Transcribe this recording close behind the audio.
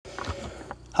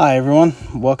Hi, everyone.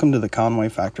 Welcome to the Conway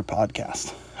Factor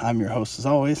podcast. I'm your host, as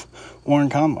always,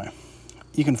 Warren Conway.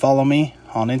 You can follow me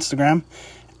on Instagram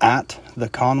at the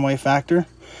Conway Factor.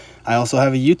 I also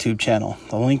have a YouTube channel.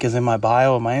 The link is in my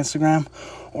bio of my Instagram,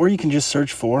 or you can just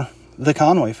search for the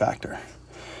Conway Factor.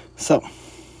 So,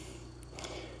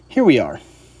 here we are.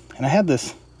 And I had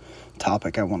this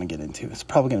topic I want to get into. It's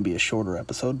probably going to be a shorter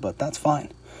episode, but that's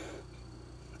fine.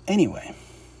 Anyway,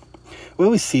 we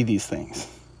always see these things.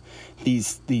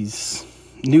 These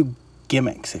new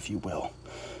gimmicks, if you will.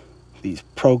 These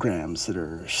programs that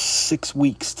are 6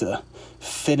 weeks to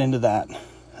fit into that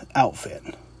outfit.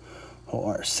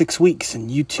 Or 6 weeks and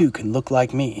you too can look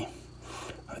like me.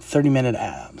 30-minute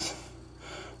abs.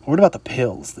 What about the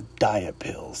pills, the diet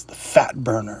pills, the fat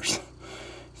burners?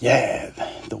 Yeah,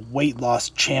 the weight loss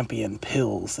champion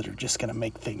pills that are just going to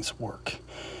make things work.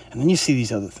 And then you see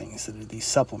these other things that are these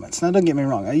supplements. Now, don't get me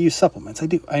wrong. I use supplements. I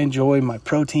do. I enjoy my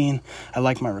protein. I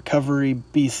like my recovery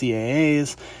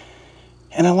BCAAs.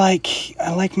 And I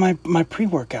like my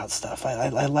pre-workout stuff. I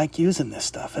like using this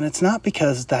stuff. And it's not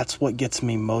because that's what gets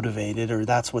me motivated or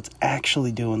that's what's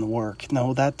actually doing the work.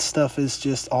 No, that stuff is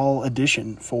just all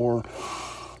addition for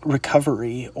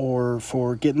recovery or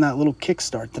for getting that little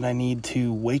kickstart that I need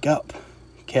to wake up.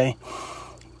 Okay?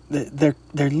 They're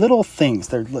little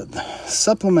things.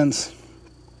 Supplements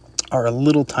are a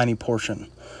little tiny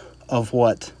portion of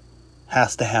what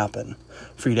has to happen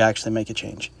for you to actually make a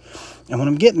change. And what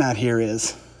I'm getting at here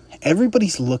is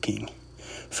everybody's looking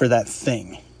for that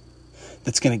thing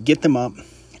that's going to get them up,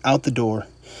 out the door,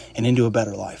 and into a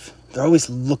better life. They're always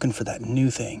looking for that new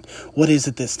thing. What is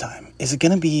it this time? Is it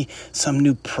going to be some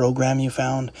new program you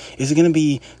found? Is it going to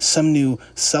be some new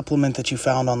supplement that you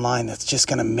found online that's just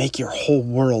going to make your whole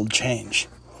world change?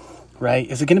 Right?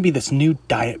 Is it going to be this new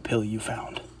diet pill you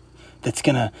found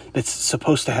that's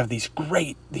supposed to have these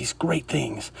great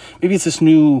things? Maybe it's this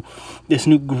new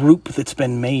group that's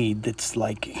been made that's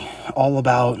like all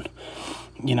about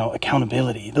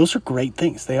accountability. Those are great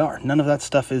things. They are. None of that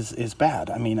stuff is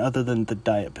bad. I mean, other than the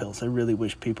diet pills, I really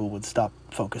wish people would stop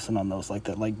focusing on those like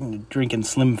that. Like drinking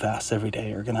Slim Fast every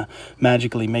day are going to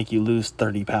magically make you lose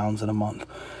 30 pounds in a month.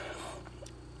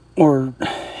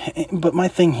 But my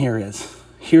thing here is,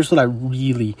 here's what I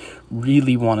really,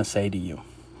 really want to say to you.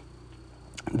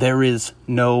 There is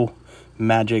no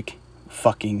magic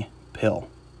fucking pill.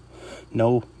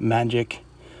 No magic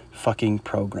fucking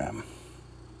program.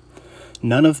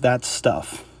 None of that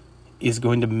stuff is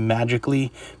going to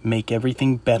magically make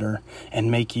everything better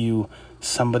and make you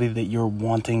somebody that you're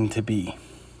wanting to be.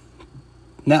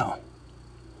 Now,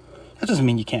 that doesn't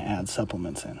mean you can't add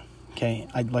supplements in, okay?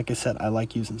 Like I said, I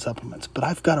like using supplements, but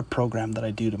I've got a program that I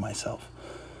do to myself,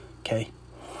 okay?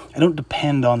 I don't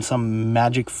depend on some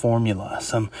magic formula,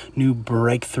 some new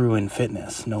breakthrough in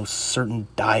fitness, no certain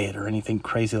diet or anything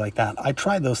crazy like that. I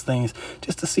try those things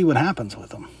just to see what happens with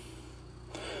them.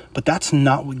 But that's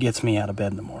not what gets me out of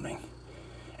bed in the morning.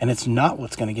 And it's not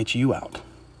what's going to get you out.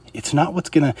 It's not what's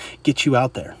going to get you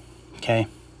out there, okay?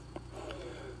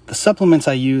 The supplements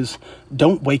I use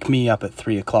don't wake me up at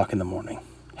 3 o'clock in the morning.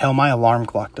 Hell, my alarm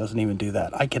clock doesn't even do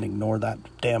that. I can ignore that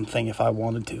damn thing if I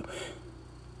wanted to.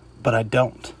 But I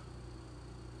don't.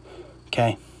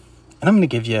 Okay? And I'm going to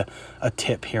give you a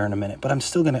tip here in a minute. But I'm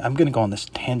going to go on this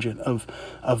tangent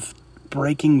of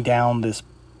breaking down this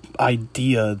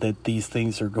idea that these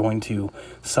things are going to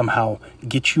somehow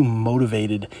get you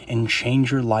motivated and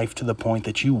change your life to the point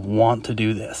that you want to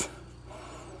do this.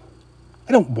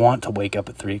 I don't want to wake up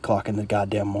at 3 o'clock in the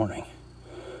goddamn morning.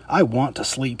 I want to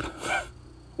sleep.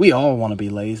 We all want to be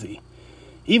lazy.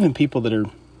 Even people that are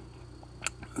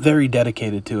very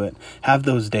dedicated to it have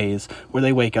those days where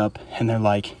they wake up and they're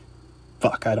like,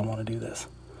 fuck, I don't want to do this.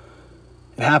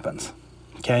 It happens.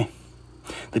 Okay?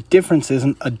 The difference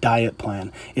isn't a diet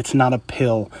plan. It's not a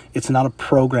pill. It's not a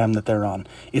program that they're on.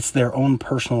 It's their own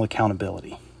personal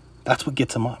accountability. That's what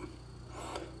gets them up.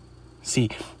 See,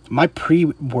 my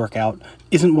pre-workout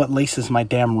isn't what laces my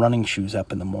damn running shoes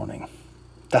up in the morning.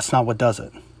 That's not what does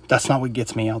it. That's not what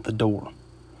gets me out the door.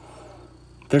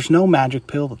 There's no magic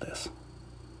pill to this.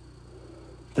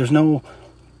 There's no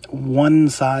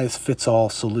one-size-fits-all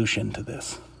solution to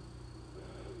this.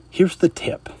 Here's the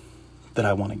tip that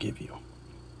I want to give you.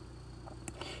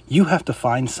 You have to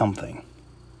find something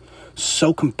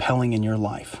so compelling in your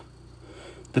life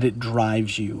that it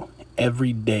drives you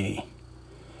every day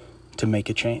to make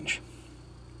a change.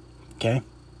 Okay?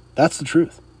 That's the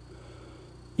truth.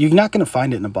 You're not going to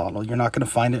find it in a bottle. You're not going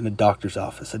to find it in a doctor's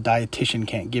office. A dietitian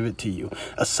can't give it to you.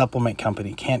 A supplement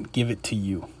company can't give it to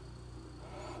you.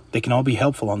 They can all be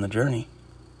helpful on the journey.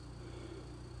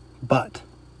 But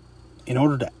in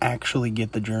order to actually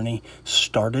get the journey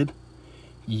started,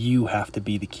 You have to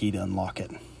be the key to unlock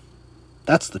it.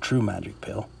 That's the true magic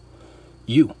pill.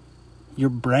 You, your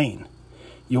brain,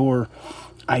 your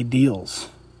ideals,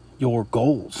 your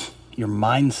goals, your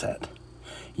mindset.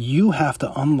 You have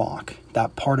to unlock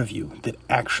that part of you that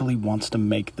actually wants to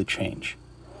make the change.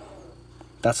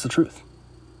 That's the truth.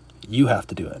 You have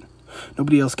to do it.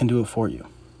 Nobody else can do it for you.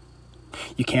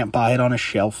 You can't buy it on a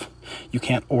shelf. You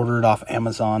can't order it off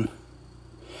Amazon.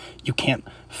 You can't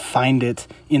find it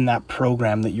in that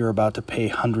program that you're about to pay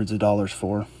hundreds of dollars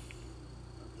for.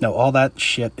 No, all that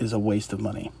shit is a waste of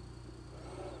money.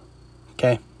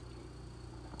 Okay?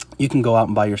 You can go out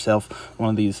and buy yourself one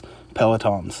of these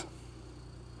Pelotons.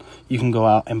 You can go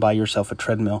out and buy yourself a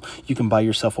treadmill. You can buy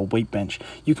yourself a weight bench.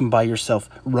 You can buy yourself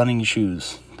running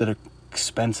shoes that are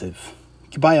expensive.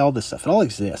 You can buy all this stuff. It all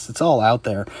exists. It's all out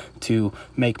there to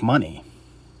make money.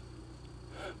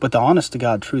 But the honest to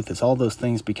God truth is all those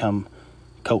things become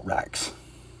coat racks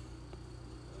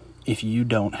if you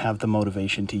don't have the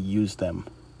motivation to use them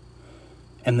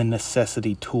and the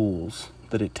necessity tools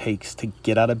that it takes to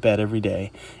get out of bed every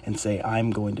day and say,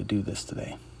 I'm going to do this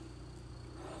today.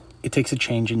 It takes a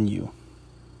change in you.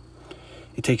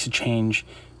 It takes a change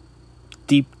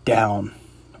deep down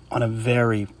on a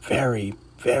very, very,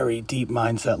 very deep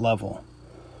mindset level.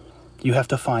 You have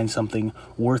to find something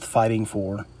worth fighting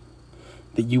for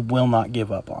that you will not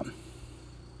give up on.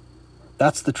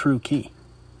 That's the true key.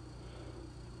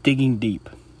 Digging deep.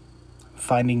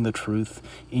 Finding the truth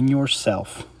in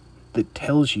yourself that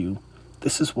tells you,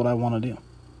 this is what I want to do.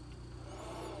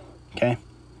 Okay?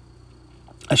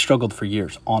 I struggled for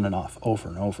years, on and off, over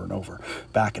and over and over,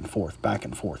 back and forth, back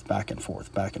and forth, back and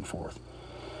forth, back and forth.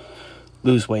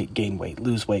 Lose weight, gain weight,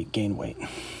 lose weight, gain weight.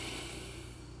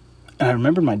 And I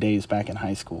remember my days back in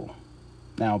high school.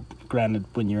 Now, granted,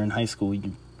 when you're in high school,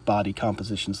 your body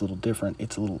composition is a little different.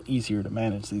 It's a little easier to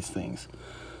manage these things.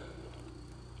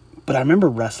 But I remember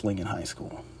wrestling in high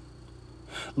school.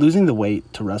 Losing the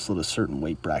weight to wrestle at a certain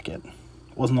weight bracket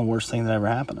wasn't the worst thing that ever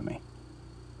happened to me.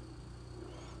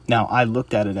 Now, I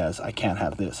looked at it as, I can't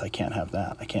have this, I can't have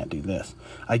that, I can't do this.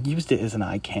 I used it as an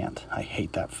I can't. I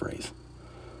hate that phrase.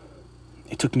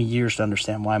 It took me years to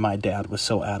understand why my dad was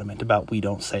so adamant about we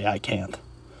don't say I can't.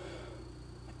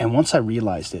 And once I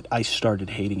realized it, I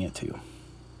started hating it too.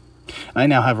 And I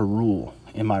now have a rule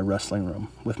in my wrestling room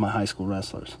with my high school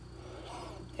wrestlers.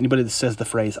 Anybody that says the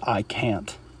phrase, I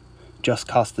can't, just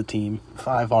cost the team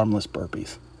 5 armless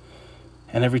burpees.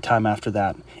 And every time after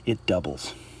that, it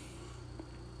doubles.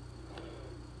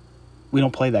 We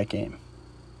don't play that game.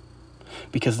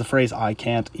 Because the phrase, I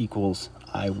can't equals,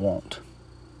 I won't.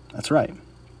 That's right.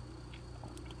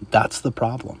 That's the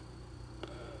problem.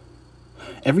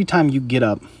 Every time you get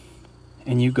up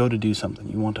and you go to do something,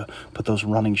 you want to put those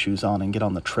running shoes on and get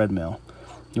on the treadmill.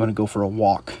 You want to go for a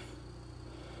walk.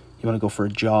 You want to go for a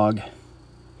jog.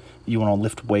 You want to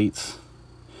lift weights.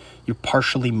 You're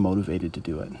partially motivated to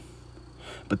do it.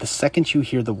 But the second you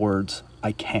hear the words,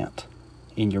 I can't,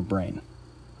 in your brain,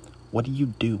 what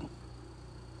do?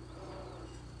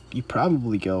 You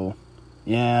probably go,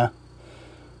 yeah,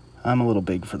 I'm a little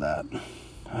big for that.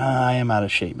 I am out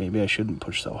of shape. Maybe I shouldn't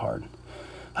push so hard.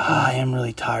 I am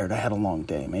really tired. I had a long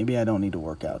day. Maybe I don't need to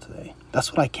work out today.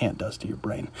 That's what I can't does to your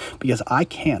brain. Because I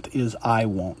can't is I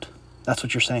won't. That's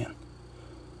what you're saying.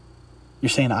 You're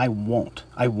saying I won't.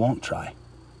 I won't try.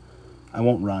 I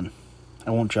won't run.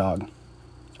 I won't jog.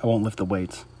 I won't lift the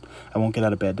weights. I won't get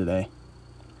out of bed today.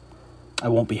 I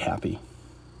won't be happy.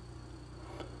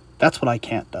 That's what I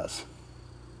can't does.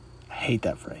 I hate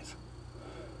that phrase.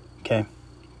 Okay?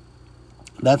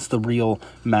 That's the real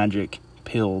magic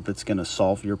pill that's going to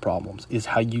solve your problems, is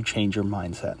how you change your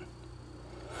mindset.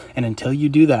 And until you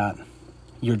do that,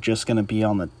 you're just going to be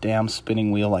on the damn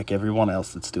spinning wheel like everyone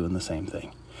else that's doing the same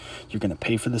thing. You're going to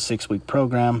pay for the 6-week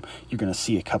program. You're going to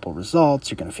see a couple results.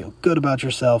 You're going to feel good about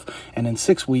yourself. And in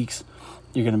 6 weeks,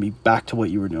 you're going to be back to what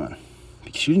you were doing.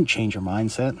 Because you didn't change your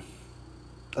mindset.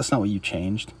 That's not what you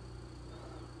changed.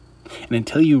 And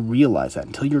until you realize that,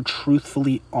 until you're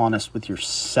truthfully honest with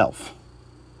yourself,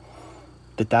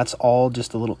 that that's all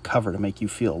just a little cover to make you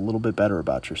feel a little bit better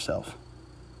about yourself,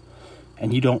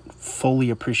 and you don't fully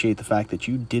appreciate the fact that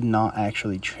you did not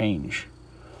actually change,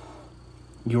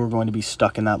 you're going to be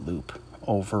stuck in that loop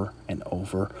over and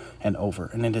over and over.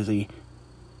 And it is a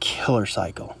killer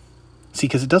cycle. See,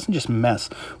 because it doesn't just mess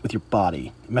with your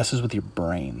body, it messes with your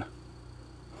brain.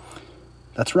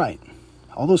 That's right.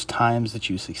 All those times that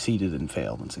you succeeded and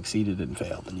failed,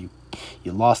 and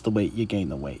you lost the weight, you gained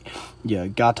the weight. You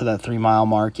got to that 3-mile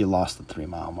mark, you lost the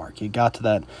 3-mile mark. You got to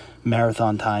that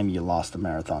marathon time, you lost the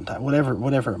marathon time.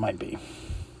 Whatever it might be.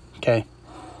 Okay?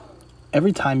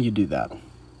 Every time you do that,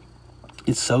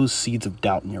 It sows seeds of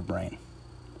doubt in your brain.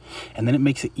 And then it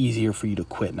makes it easier for you to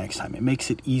quit next time. It makes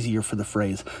it easier for the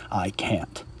phrase, I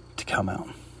can't, to come out.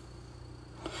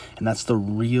 And that's the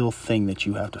real thing that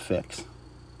you have to fix.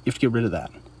 You have to get rid of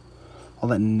that. All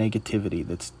that negativity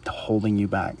that's holding you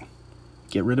back.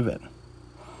 Get rid of it.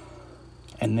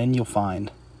 And then you'll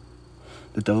find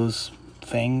that those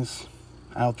things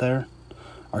out there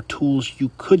are tools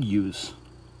you could use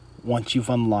once you've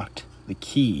unlocked the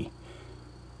key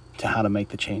to how to make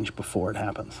the change before it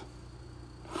happens.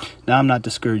 Now, I'm not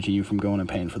discouraging you from going and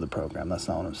paying for the program. That's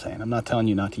not what I'm saying. I'm not telling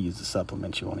you not to use the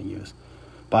supplements you want to use.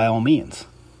 By all means.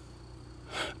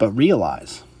 But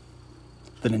realize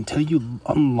that until you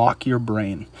unlock your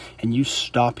brain and you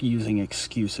stop using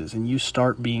excuses and you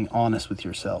start being honest with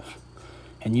yourself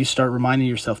and you start reminding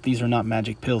yourself these are not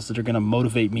magic pills that are going to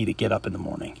motivate me to get up in the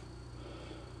morning,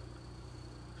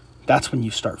 that's when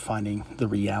you start finding the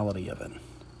reality of it.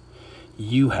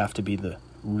 You have to be the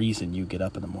reason you get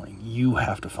up in the morning. You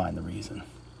have to find the reason.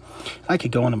 I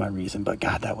could go into my reason, but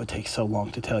God, that would take so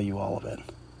long to tell you all of it.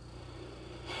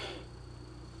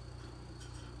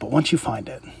 But once you find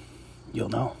it, you'll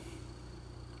know.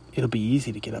 It'll be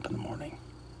easy to get up in the morning.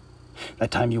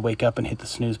 That time you wake up and hit the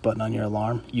snooze button on your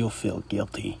alarm, you'll feel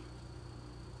guilty.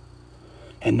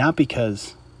 And not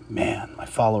because, man, my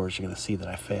followers are going to see that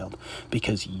I failed.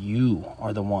 Because you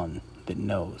are the one that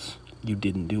knows you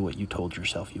didn't do what you told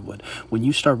yourself you would. When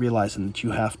you start realizing that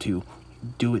you have to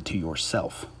do it to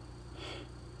yourself,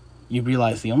 you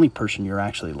realize the only person you're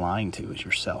actually lying to is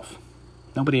yourself.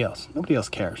 Nobody else. Nobody else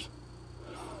cares.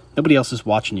 Nobody else is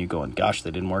watching you going, gosh,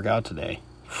 they didn't work out today.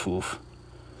 Oof.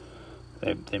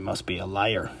 They must be a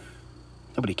liar.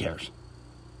 Nobody cares.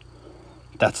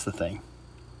 That's the thing.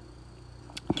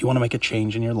 If you want to make a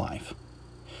change in your life,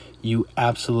 you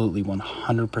absolutely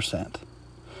 100%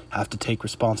 have to take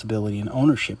responsibility and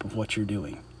ownership of what you're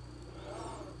doing.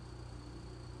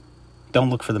 Don't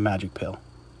look for the magic pill.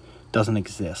 It doesn't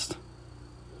exist.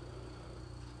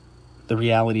 The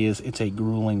reality is it's a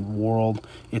grueling world.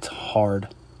 It's hard.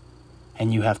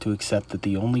 And you have to accept that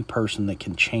the only person that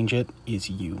can change it is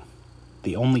you.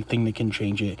 The only thing that can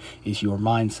change it is your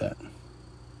mindset.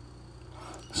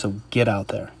 So get out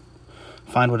there.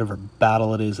 Find whatever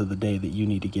battle it is of the day that you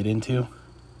need to get into.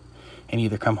 And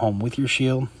either come home with your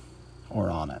shield or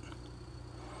on it.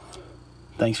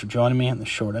 Thanks for joining me in this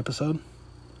short episode.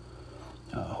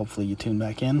 Hopefully you tune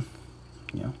back in.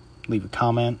 Leave a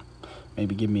comment.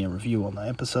 Maybe give me a review on the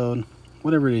episode.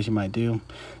 Whatever it is you might do.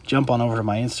 Jump on over to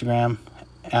my Instagram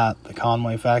at The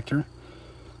Conway Factor.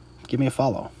 Give me a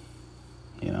follow.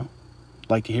 I'd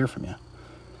like to hear from you.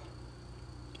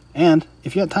 And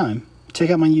if you have time, check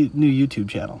out my new YouTube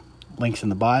channel. Links in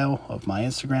the bio of my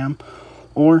Instagram.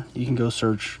 Or you can go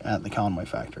search at The Conway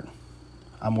Factor.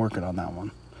 I'm working on that one.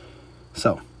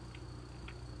 So,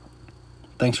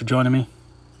 thanks for joining me.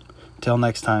 Until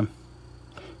next time,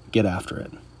 get after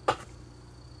it.